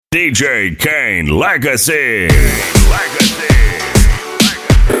DJ Kane Legacy.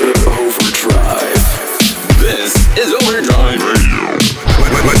 Overdrive. This is Overdrive Radio.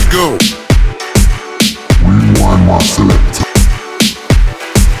 Let's go. Rewind my selector.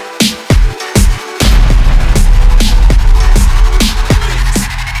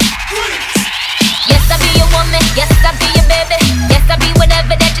 Yes, I be your woman. Yes, I be your baby. Yes, I be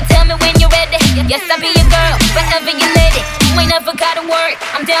whatever that you tell me when you're ready. Yes, I be your girl, forever your lady. You ain't never gotta worry,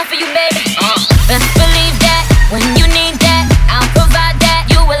 I'm down for you, baby. Best believe that when you need that, I'll provide that.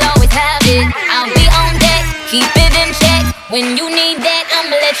 You will always have it. I'll be on deck, keep it in check. When you need that,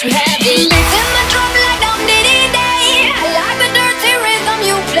 I'ma let you have it. Listen the drum like Dum Diddy Day. I like the dirty rhythm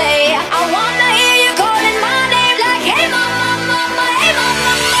you play. I wanna hear you calling my name like, hey mama, mama, hey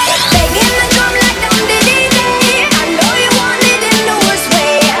mama. Banging the drum like Dum Diddy Day. I know you want it in the worst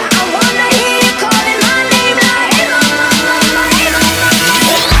way. I wanna hear you calling my name like, hey mama, mama, hey mama.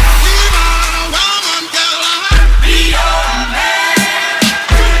 Be your man.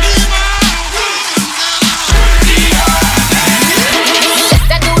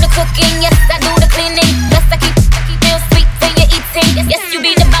 Yes, I do the cooking. Yes, I do the cleaning. Yes, I keep real sweet for your eating. Yes, you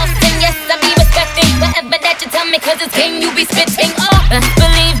be the boss and yes, I be respecting whatever that you tell me, cause it's game you be spitting. Oh, best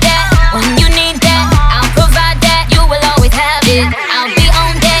believe that when you need that, I'll provide that. You will always have it. I'll be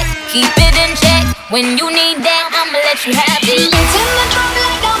on deck, keep it in check. When you need that, I'ma let you have it. Listen the drum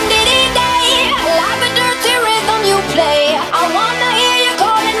like Dum Diddy Day. I like the dirty rhythm you play. I wanna hear you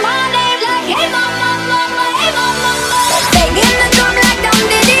calling my name like, hey mama, mama, hey mama. Banging the drum like Dum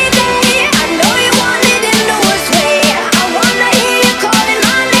Diddy Day. I know you want it in the worst way. I wanna hear you calling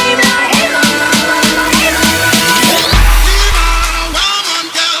my name like, hey mama, mama, hey mama.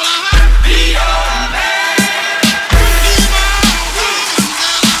 Be your man.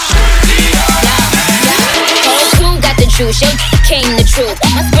 Whole crew got the juice, yo came the truth.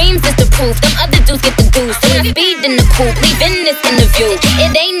 My screams is the proof, them other dudes get the deuce. So I speed in the coupe, leaving this interview.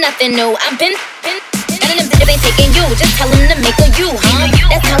 It ain't nothing new, I've been none of them bitches ain't taking you, just tell them to make a you, huh?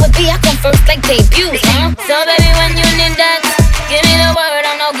 That's how it be, I come first like debuts, huh? So baby, when you need that, give me the word,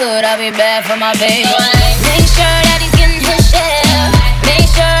 I'm no good, I'll be bad for my baby. Make sure that he's getting his share.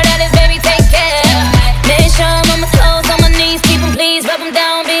 Make sure that his baby take care. Make sure I'm on my toes, on my knees, keep him please, rub him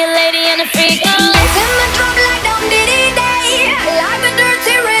down, be a lady and a freak. Listen the drum like Dum Diddy Day. I like the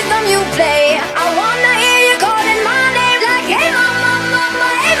dirty rhythm you play. I wanna hear you calling my name like, hey mama, mama,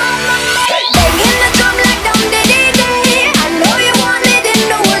 hey mama. Banging the drum like Dum Diddy Day. I know you want it in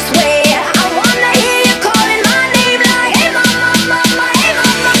the worst way. I wanna hear you calling my name like, hey mama, mama, hey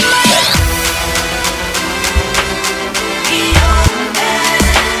mama. Be your man.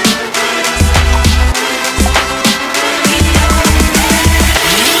 Be your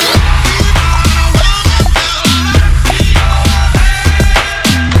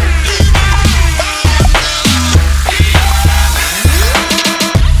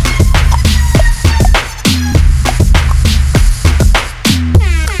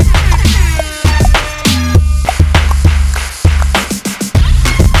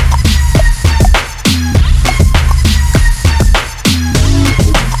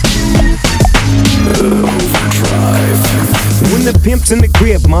When the pimp's in the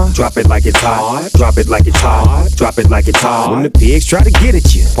crib, ma, drop it like it's hot. Drop it like it's hot. Drop it like it's hot. When the pigs try to get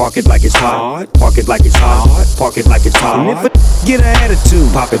at you, park it like it's hot. Park it like it's hot. Park it like it's hot. And if a get an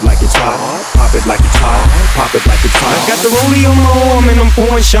attitude, pop it like it's hot. Pop it like it's hot. Pop it like it's hot. I got the rollie on my arm and I'm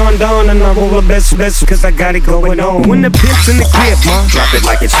pouring Sean down and I roll the best cause I got it going on. When the pimp's in the crib, ma, drop it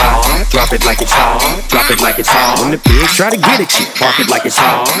like it's hot. Drop it like it's hot. Drop it like it's hot. When the pigs try to get at you, park it like it's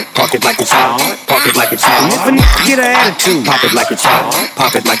hot. Park it like it's hot. Park it like it's hot. And if a get an attitude, pop it like it's hot.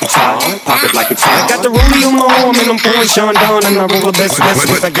 Pop it like it's hot. Pop it like it's hot. I got the rollie on my arm and I'm pouring Sean down and I roll the best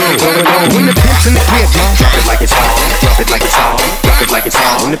cause I got it going on. When the pimp's in the crib, ma, drop it like it's hot. Drop it like it's hot. Drop it like it's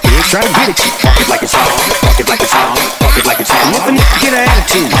hot. When the pigs try to get at you, park it like it's hot. Park it like it's hot. Park it like it's hot. And if a get an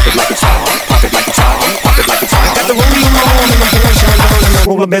attitude, pop it like it's hot. Pop it like it's hot. Pop it like it's hot. I got the rollie on my arm and I'm pouring Sean down and I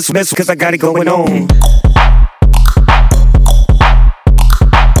roll the best cause I got it going on.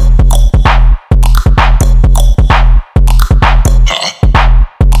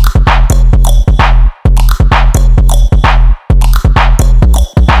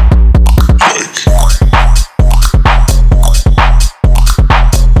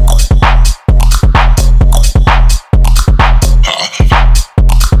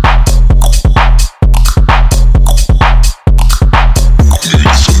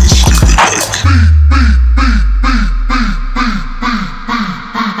 Beat,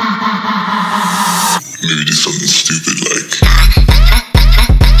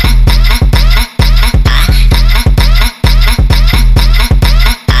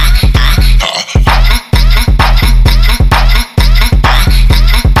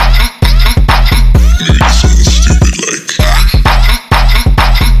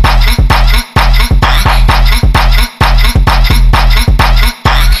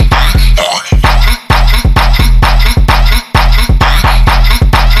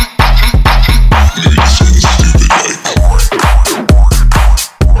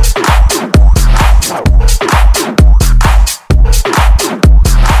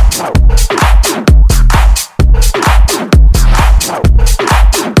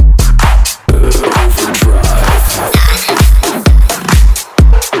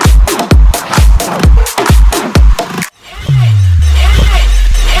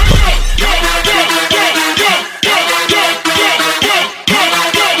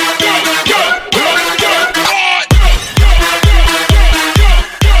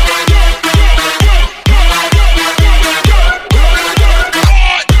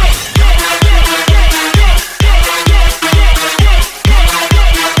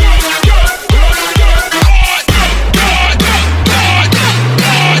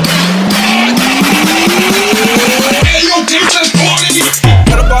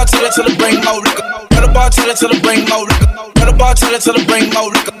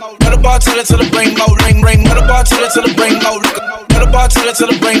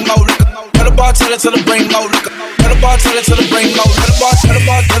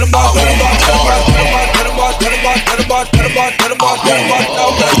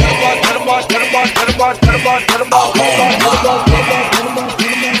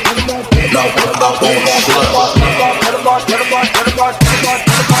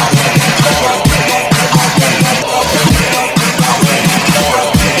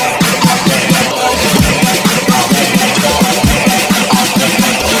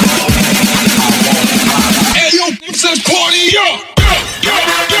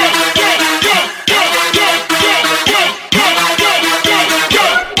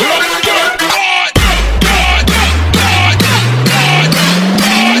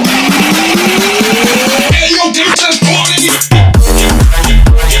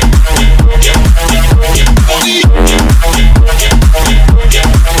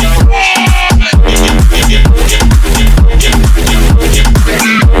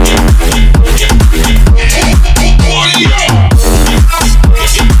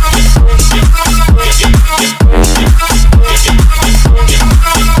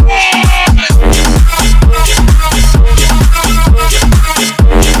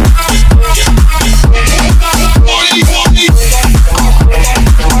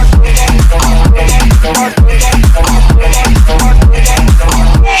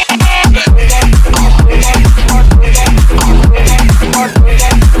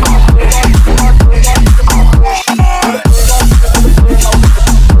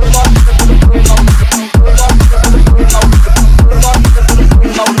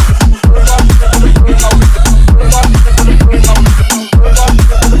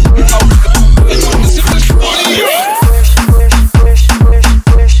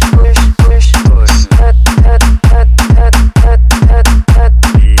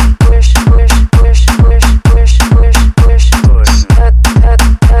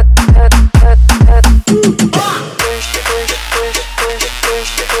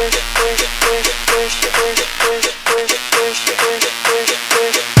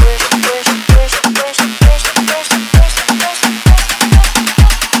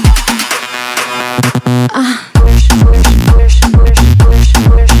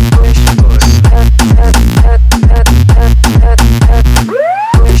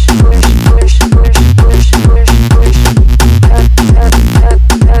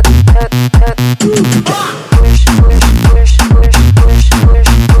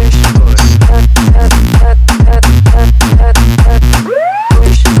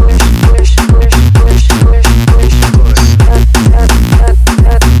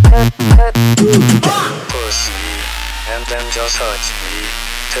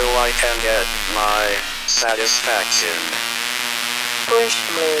 satisfaction. Push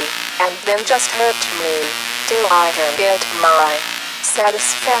me, and then just hurt me, till I can get my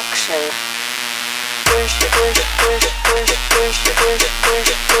satisfaction.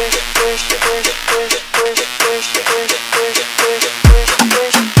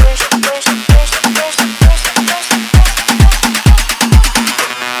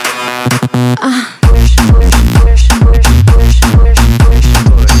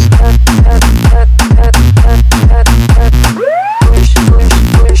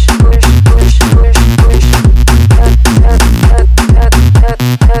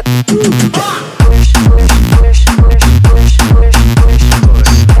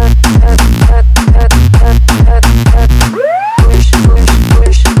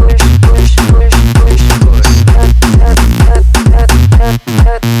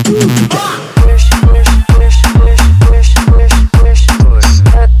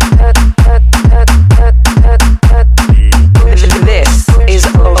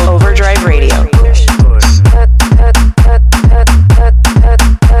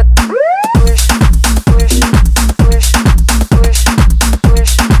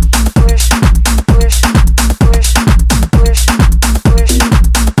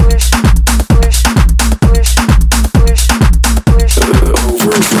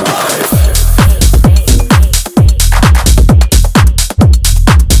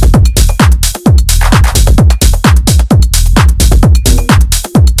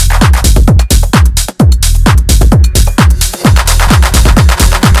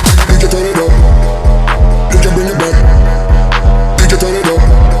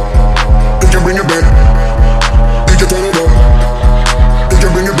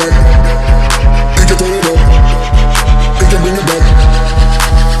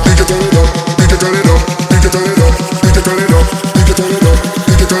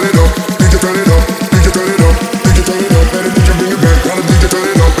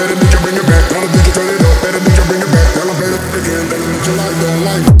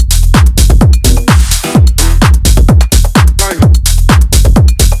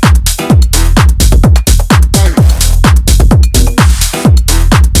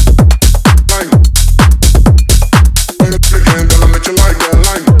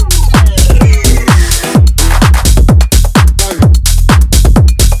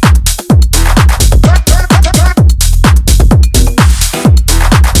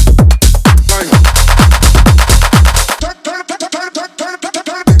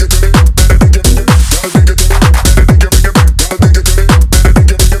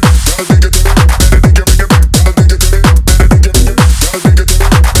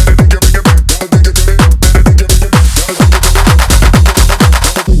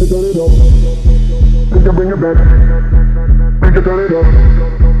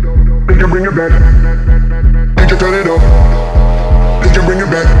 We can bring it back. We can turn it up. We can bring it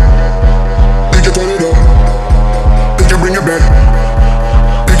back. We can turn it up. We can bring it back.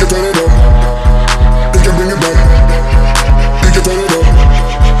 We can turn it up. We can bring it back. We can turn it up.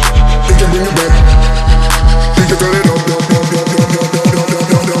 We can bring it back. We can turn it up.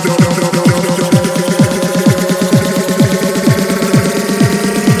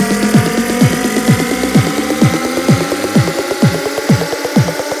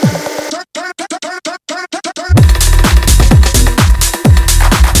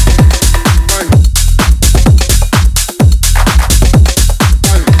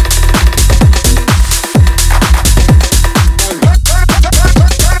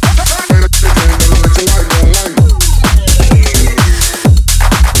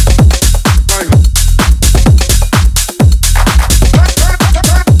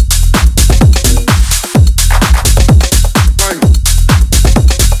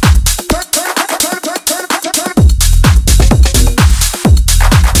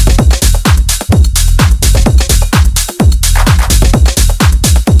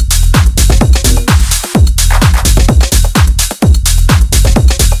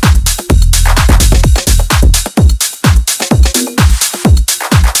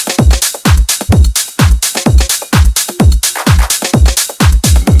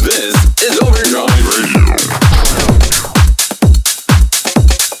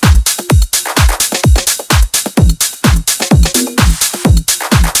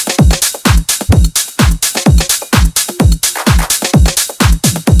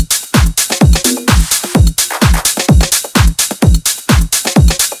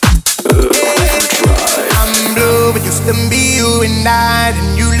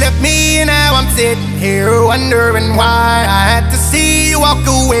 Wondering why I had to see you walk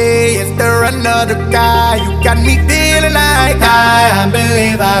away. Is there another guy? You got me feeling like I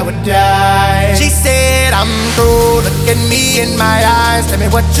believe I would die. She said I'm through. Look at me in my eyes. Tell me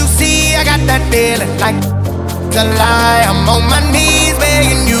what you see. I got that feeling like it's a lie. I'm on my knees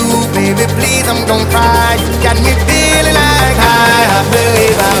begging you, baby, please, I'm gon' cry. You got me feeling like I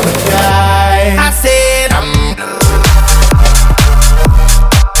believe I would die. I said I'm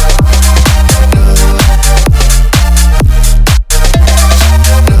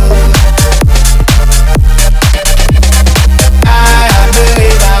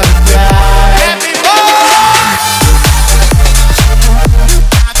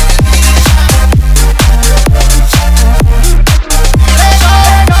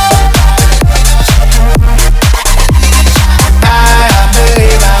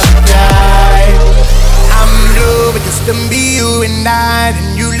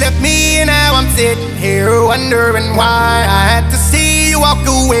wondering why I had to see you walk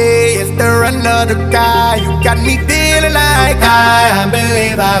away. Is there another guy? You got me feeling like I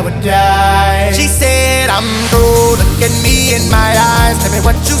believe I would die. She said I'm through. Look at me in my eyes. Tell me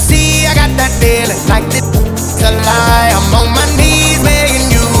what you see. I got that feeling like it's a lie. I'm on my knees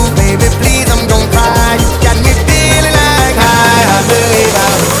begging you, baby, please, I'm gon' cry. You got me feeling like I believe I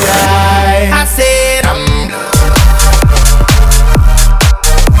would die. I said I'm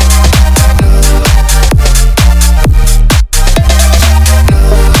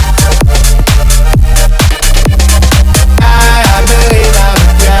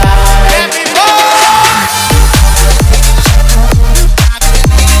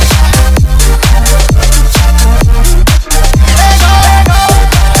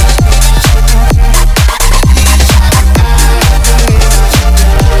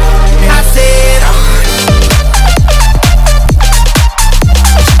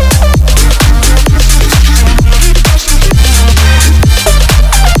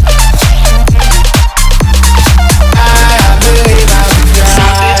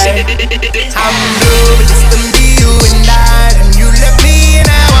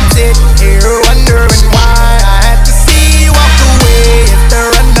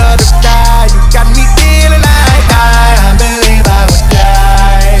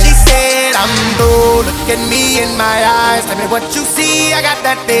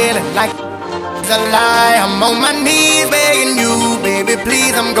like it's a lie. I'm on my knees begging you, baby,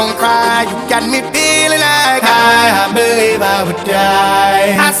 please, I'm gon' cry. You got me feeling like I believe I would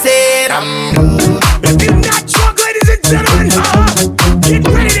die. I said I'm if you're not drunk, ladies and gentlemen, get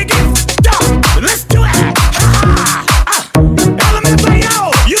ready to get stuck. Let's do it. Element by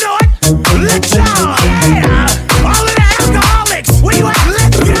yo, you know it. Let's go. Yeah. All of the alcoholics, where you at?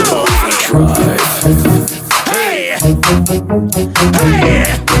 Let's go. Hey. Hey.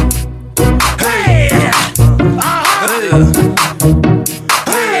 Hey!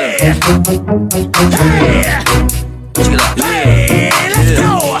 Hey! Hey! Hey!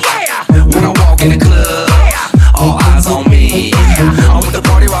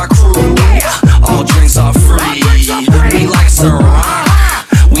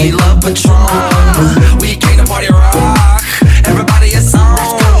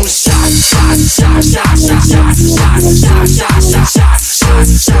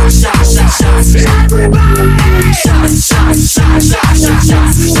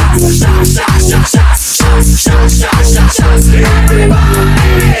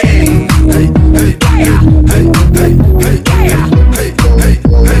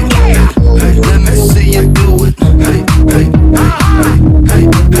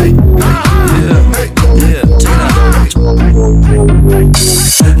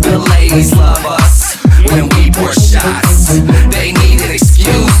 ladies love us when we pour shots. They need an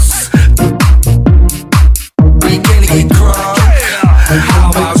excuse. We can get crunk. How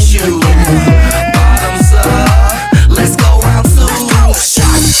about you? Bottoms up. Let's go round two.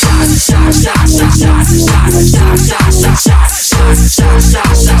 Shots, shots, shots, shots, shots, shots, shots, shots, shots, shots, shots, shots,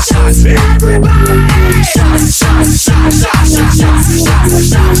 shots, shots, shots. Everybody. Shots, shots, shots, shots, shots, shots,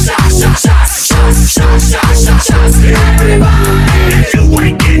 shots, shots, shots, shots, shots, shots, shots, shots, shots. Everybody. If you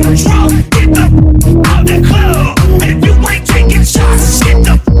ain't getting drunk, get the out the club. If you ain't taking shots, get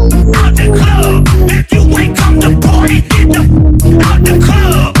the out the club. If you ain't come to party, get the out the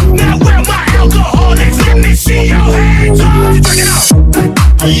club. Now where my alcoholics? Let me see your hands up. Check it out.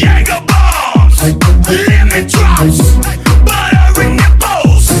 Jaeger bombs, lemon drops, butter in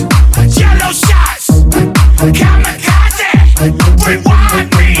nipples, jello shots, kamikaze, rewind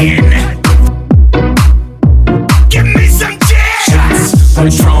me. Give me some jazz.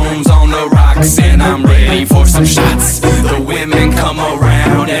 Patron's on the rocks and I'm ready for some shots. The women come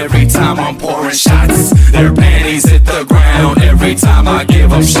around every time I'm pouring shots. Their panties hit the ground every time I give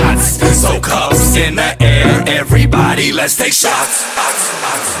them shots. So cups in the air, everybody let's take shots.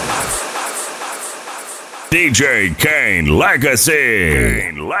 DJ Kane Legacy.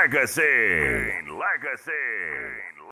 Kane Legacy. Kane Legacy.